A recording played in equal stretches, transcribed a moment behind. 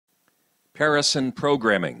Parison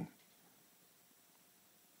Programming.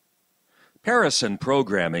 Parison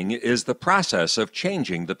programming is the process of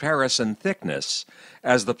changing the parison thickness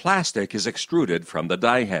as the plastic is extruded from the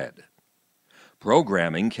die head.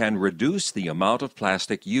 Programming can reduce the amount of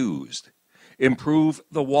plastic used, improve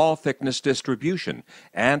the wall thickness distribution,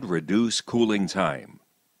 and reduce cooling time.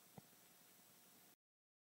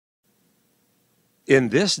 In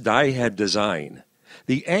this die head design,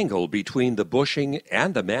 the angle between the bushing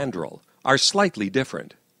and the mandrel are slightly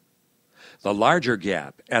different. The larger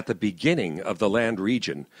gap at the beginning of the land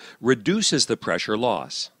region reduces the pressure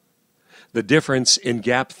loss. The difference in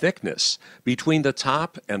gap thickness between the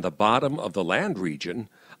top and the bottom of the land region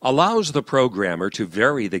allows the programmer to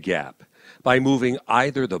vary the gap by moving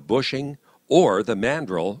either the bushing or the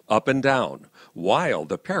mandrel up and down while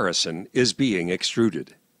the parison is being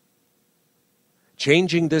extruded.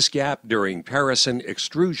 Changing this gap during parison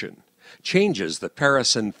extrusion changes the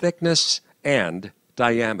parison thickness and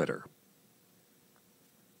diameter.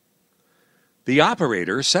 The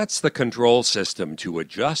operator sets the control system to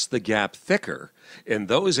adjust the gap thicker in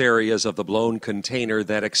those areas of the blown container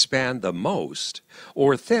that expand the most,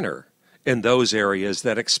 or thinner in those areas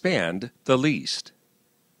that expand the least.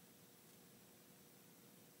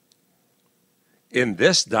 In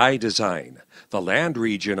this die design, the land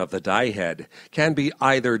region of the die head can be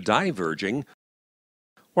either diverging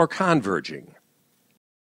or converging.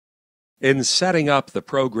 In setting up the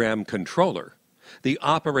program controller, the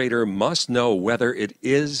operator must know whether it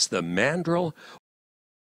is the mandrel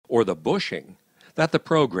or the bushing that the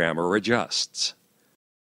programmer adjusts.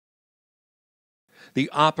 The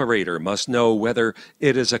operator must know whether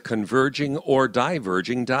it is a converging or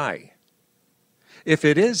diverging die. If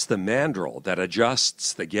it is the mandrel that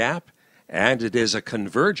adjusts the gap and it is a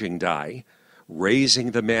converging die,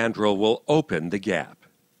 raising the mandrel will open the gap.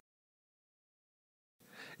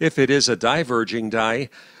 If it is a diverging die,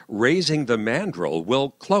 raising the mandrel will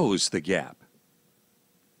close the gap.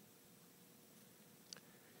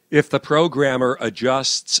 If the programmer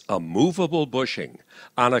adjusts a movable bushing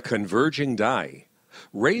on a converging die,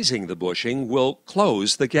 raising the bushing will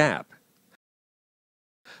close the gap.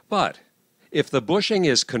 But if the bushing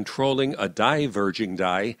is controlling a diverging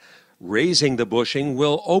die, raising the bushing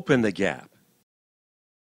will open the gap.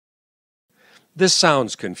 This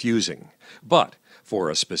sounds confusing, but for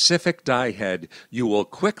a specific die head, you will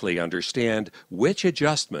quickly understand which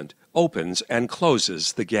adjustment opens and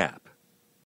closes the gap.